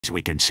As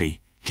we can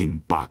see,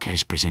 King Buck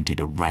has presented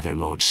a rather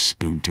large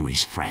spoon to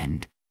his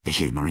friend. The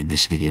humor in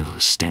this video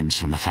stems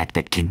from the fact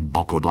that King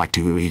Buck would like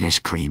to eat ice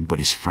cream, but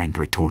his friend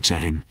retorts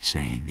at him,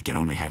 saying he can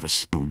only have a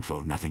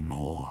spoonful, nothing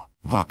more.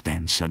 Buck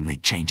then suddenly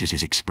changes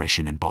his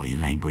expression and body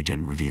language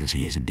and reveals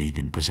he is indeed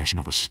in possession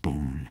of a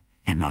spoon.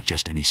 And not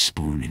just any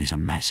spoon, it is a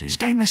massive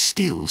stainless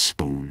steel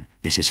spoon.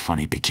 This is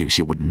funny because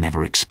you would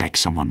never expect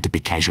someone to be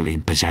casually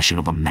in possession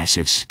of a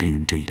massive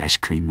spoon to eat ice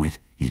cream with.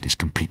 It is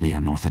completely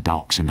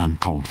unorthodox and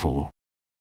uncalled for.